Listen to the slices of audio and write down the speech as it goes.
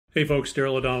Hey folks,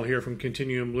 Daryl O'Donnell here from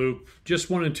Continuum Loop. Just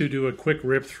wanted to do a quick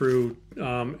rip through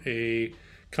a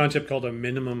concept called a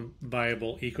minimum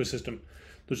viable ecosystem.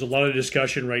 There's a lot of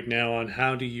discussion right now on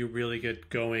how do you really get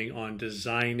going on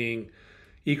designing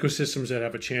ecosystems that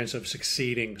have a chance of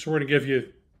succeeding. So we're going to give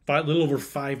you a little over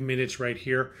 5 minutes right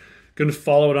here. Going to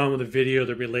follow it on with a video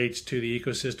that relates to the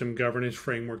ecosystem governance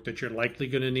framework that you're likely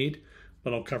going to need,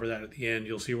 but I'll cover that at the end.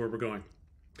 You'll see where we're going.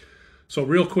 So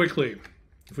real quickly,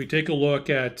 if we take a look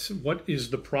at what is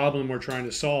the problem we're trying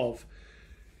to solve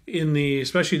in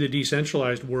especially the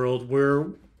decentralized world,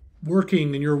 you're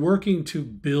working to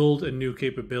build a new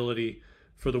capability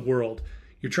for the world.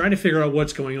 You're trying to figure out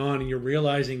what's going on and you're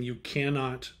realizing you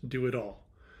cannot do it all.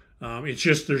 There's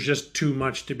just too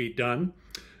much to be done.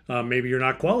 Maybe you're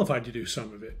not qualified to do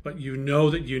some of it, but you know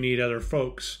that you need other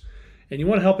folks and you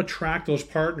want to help attract those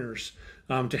partners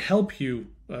to help you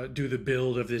do the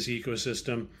build of this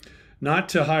ecosystem. Not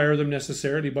to hire them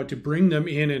necessarily, but to bring them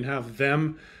in and have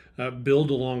them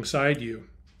build alongside you.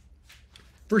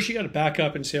 First, you got to back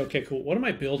up and say, okay, cool, what am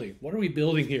I building? What are we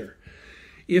building here?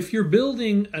 If you're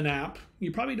building an app,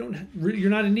 you're not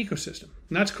an ecosystem.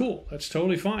 And that's cool. That's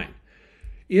totally fine.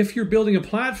 If you're building a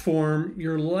platform,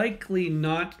 you're likely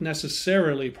not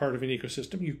necessarily part of an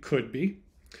ecosystem. You could be.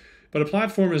 But a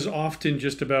platform is often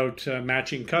just about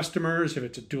matching customers, if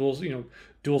it's a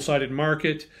dual-sided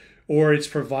market, or it's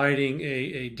providing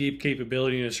a deep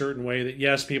capability in a certain way that,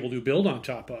 yes, people do build on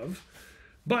top of,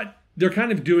 but they're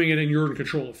kind of doing it and you're in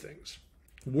control of things.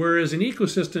 Whereas an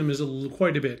ecosystem is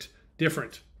quite a bit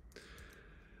different.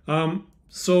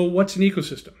 So what's an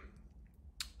ecosystem?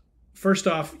 First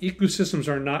off, ecosystems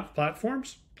are not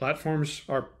platforms. Platforms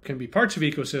can be parts of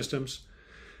ecosystems.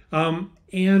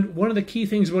 And one of the key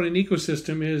things about an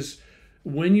ecosystem is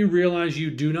when you realize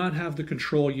you do not have the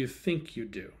control you think you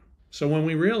do. So when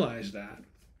we realize that,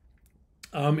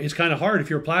 it's kind of hard. If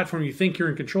you're a platform, you think you're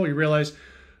in control, you realize,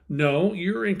 no,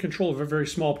 you're in control of a very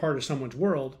small part of someone's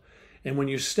world. And when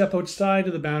you step outside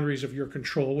of the boundaries of your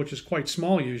control, which is quite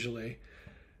small usually,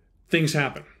 things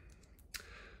happen.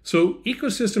 So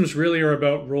ecosystems really are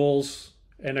about roles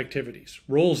and activities.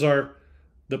 Roles are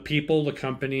the people, the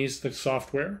companies, the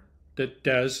software that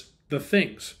does the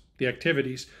things, the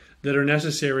activities that are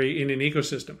necessary in an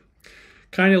ecosystem.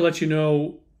 Kind of lets you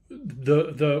know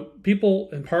the people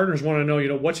and partners want to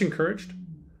know, what's encouraged,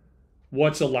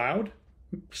 what's allowed,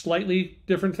 slightly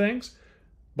different things,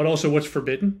 but also what's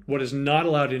forbidden, what is not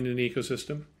allowed in an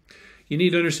ecosystem. You need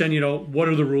to understand, what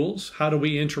are the rules? How do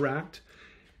we interact?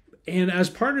 And as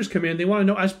partners come in, they want to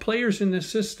know, as players in this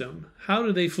system, how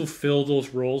do they fulfill those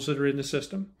roles that are in the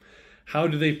system? How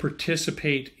do they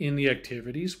participate in the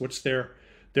activities? What's their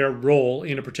role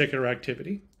in a particular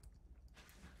activity?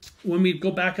 When we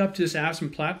go back up to this apps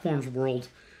and platforms world,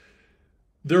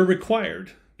 they're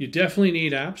required. You definitely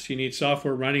need apps. You need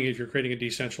software running if you're creating a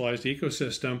decentralized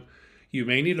ecosystem. You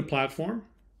may need a platform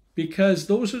because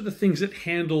those are the things that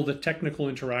handle the technical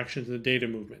interactions and the data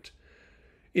movement.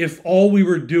 If all we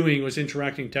were doing was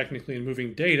interacting technically and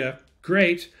moving data,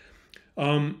 great.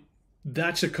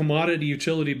 That's a commodity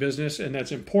utility business and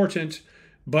that's important,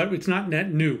 but it's not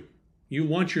net new. You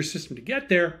want your system to get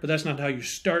there, but that's not how you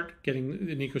start getting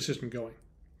an ecosystem going.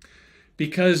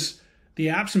 Because the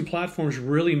apps and platforms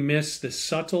really miss the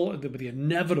subtle, the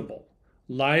inevitable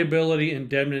liability,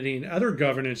 indemnity, and other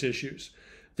governance issues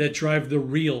that drive the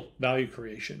real value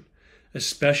creation,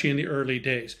 especially in the early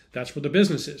days. That's where the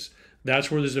business is.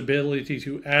 That's where there's ability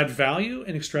to add value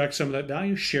and extract some of that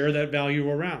value, share that value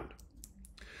around.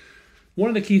 One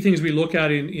of the key things we look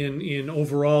at in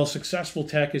overall successful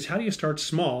tech is how do you start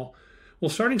small? Well,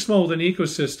 starting small with an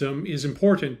ecosystem is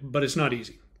important, but it's not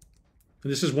easy.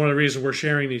 And this is one of the reasons we're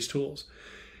sharing these tools,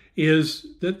 is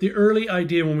that the early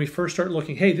idea when we first start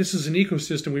looking, hey, this is an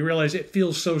ecosystem, we realize it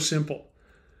feels so simple.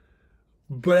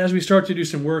 But as we start to do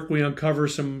some work, we uncover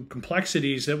some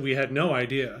complexities that we had no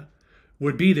idea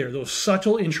would be there. Those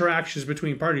subtle interactions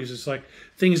between parties. It's like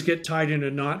things get tied in a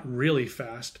knot really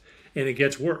fast and it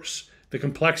gets worse. The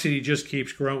complexity just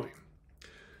keeps growing.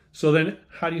 So then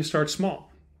how do you start small?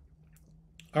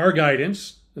 Our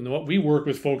guidance, and what we work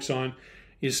with folks on,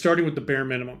 is starting with the bare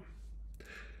minimum.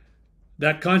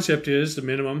 That concept is the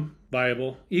minimum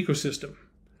viable ecosystem,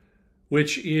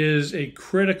 which is a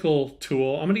critical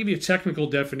tool. I'm going to give you a technical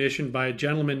definition by a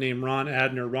gentleman named Ron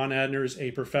Adner. Ron Adner is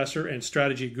a professor and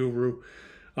strategy guru,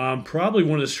 probably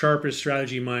one of the sharpest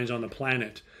strategy minds on the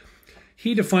planet.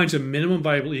 He defines a minimum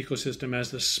viable ecosystem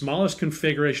as the smallest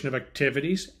configuration of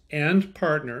activities and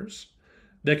partners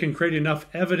that can create enough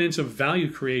evidence of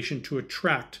value creation to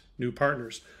attract new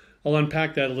partners. I'll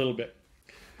unpack that a little bit.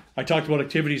 I talked about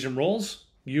activities and roles.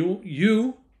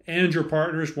 You and your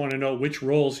partners want to know which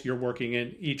roles you're working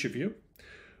in, each of you.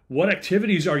 What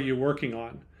activities are you working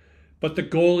on? But the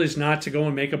goal is not to go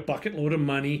and make a bucket load of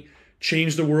money,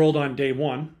 change the world on day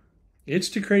one. It's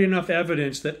to create enough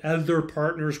evidence that other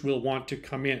partners will want to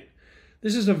come in.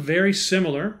 This is a very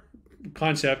similar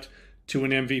concept to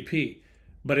an MVP,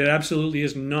 but it absolutely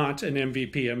is not an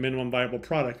MVP, a minimum viable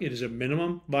product. It is a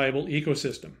minimum viable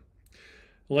ecosystem.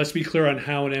 Let's be clear on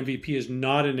how an MVP is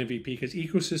not an MVP, because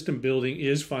ecosystem building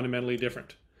is fundamentally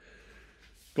different.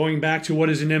 Going back to what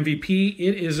is an MVP,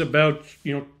 it is about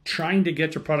trying to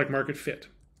get to product market fit.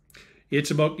 It's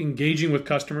about engaging with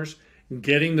customers,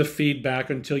 getting the feedback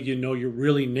until you know you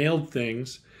really nailed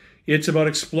things. It's about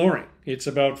exploring. It's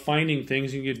about finding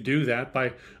things, and you do that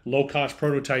by low-cost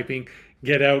prototyping.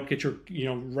 Get out, get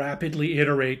your rapidly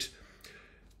iterate.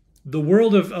 The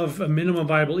world of a minimum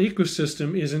viable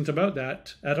ecosystem isn't about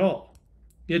that at all.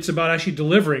 It's about actually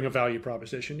delivering a value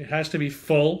proposition. It has to be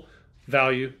full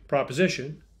value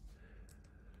proposition,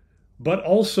 but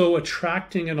also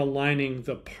attracting and aligning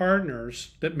the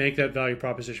partners that make that value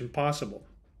proposition possible,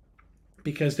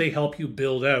 because they help you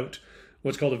build out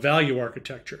what's called a value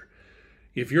architecture.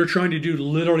 If you're trying to do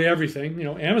literally everything,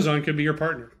 Amazon could be your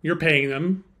partner. You're paying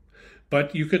them,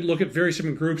 but you could look at various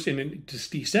different groups in a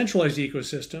decentralized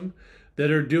ecosystem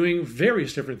that are doing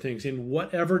various different things. In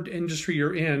whatever industry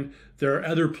you're in, there are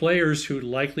other players who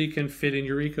likely can fit in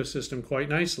your ecosystem quite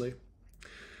nicely.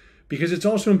 Because it's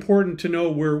also important to know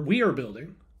where we are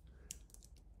building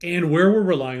and where we're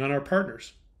relying on our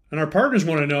partners. And our partners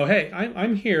want to know, hey,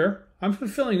 I'm here, I'm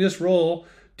fulfilling this role,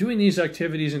 doing these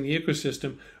activities in the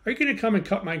ecosystem. Are you going to come and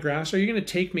cut my grass? Are you going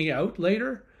to take me out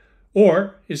later?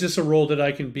 Or is this a role that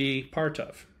I can be part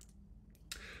of?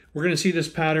 We're going to see this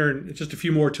pattern just a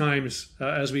few more times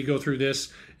as we go through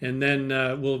this, and then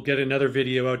we'll get another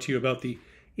video out to you about the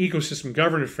ecosystem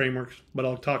governance frameworks, but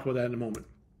I'll talk about that in a moment.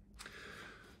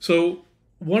 So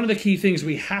one of the key things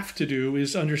we have to do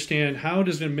is understand, how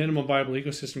does a minimum viable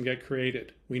ecosystem get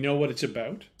created? We know what it's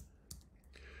about.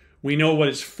 We know what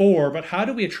it's for, but how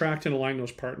do we attract and align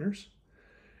those partners?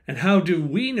 And how do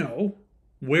we know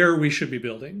where we should be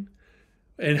building?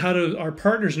 And how do our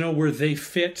partners know where they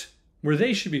fit, where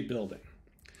they should be building?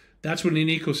 That's what an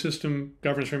ecosystem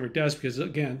governance framework does, because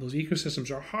again, those ecosystems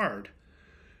are hard.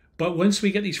 But once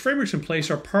we get these frameworks in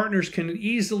place, our partners can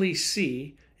easily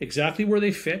see exactly where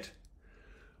they fit,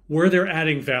 where they're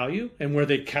adding value and where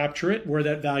they capture it, where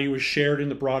that value is shared in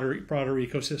the broader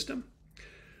ecosystem.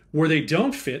 Where they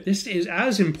don't fit, this is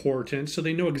as important, so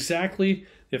they know exactly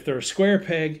if they're a square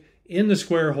peg in the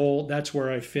square hole, that's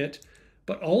where I fit,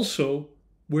 but also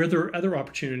where there are other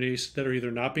opportunities that are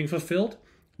either not being fulfilled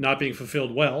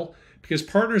well, because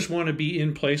partners want to be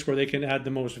in place where they can add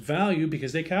the most value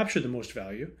because they capture the most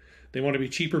value. They want to be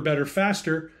cheaper, better,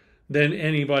 faster than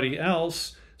anybody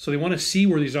else. So they want to see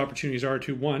where these opportunities are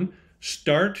to, one,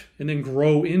 start and then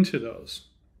grow into those.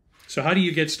 So how do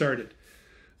you get started?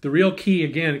 The real key,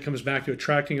 again, it comes back to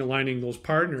attracting, aligning those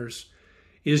partners,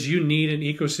 is you need an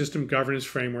ecosystem governance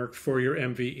framework for your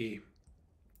MVE.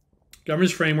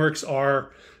 Governance frameworks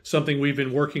are something we've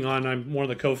been working on. I'm one of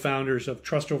the co-founders of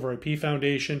Trust Over IP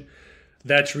Foundation.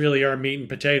 That's really our meat and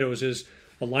potatoes, is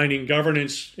aligning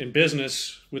governance in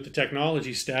business with the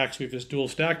technology stacks. We have this dual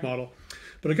stack model.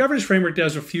 But a governance framework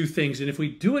does a few things, and if we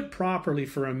do it properly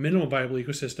for a minimum viable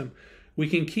ecosystem, we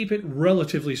can keep it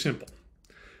relatively simple,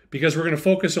 because we're going to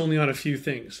focus only on a few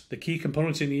things: the key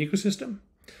components in the ecosystem,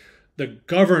 the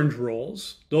governed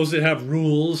roles, those that have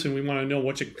rules, and we want to know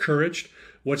what's encouraged,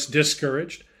 what's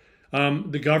discouraged,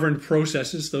 the governed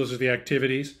processes, those are the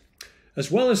activities, as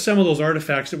well as some of those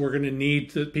artifacts that we're going to need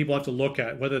that people have to look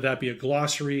at, whether that be a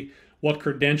glossary, what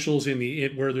credentials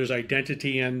where there's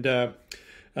identity, and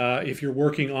if you're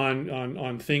working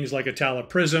on things like Atala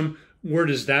PRISM, where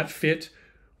does that fit?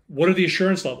 What are the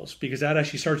assurance levels? Because that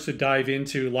actually starts to dive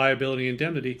into liability and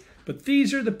indemnity. But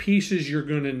these are the pieces you're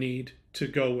going to need to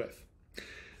go with.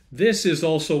 This is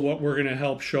also what we're going to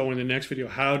help show in the next video.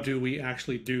 How do we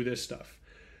actually do this stuff?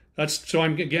 So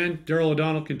I'm, again, Daryl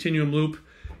O'Donnell, Continuum Loop.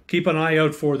 Keep an eye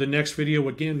out for the next video.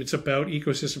 Again, it's about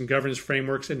ecosystem governance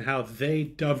frameworks and how they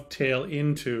dovetail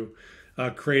into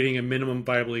creating a minimum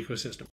viable ecosystem.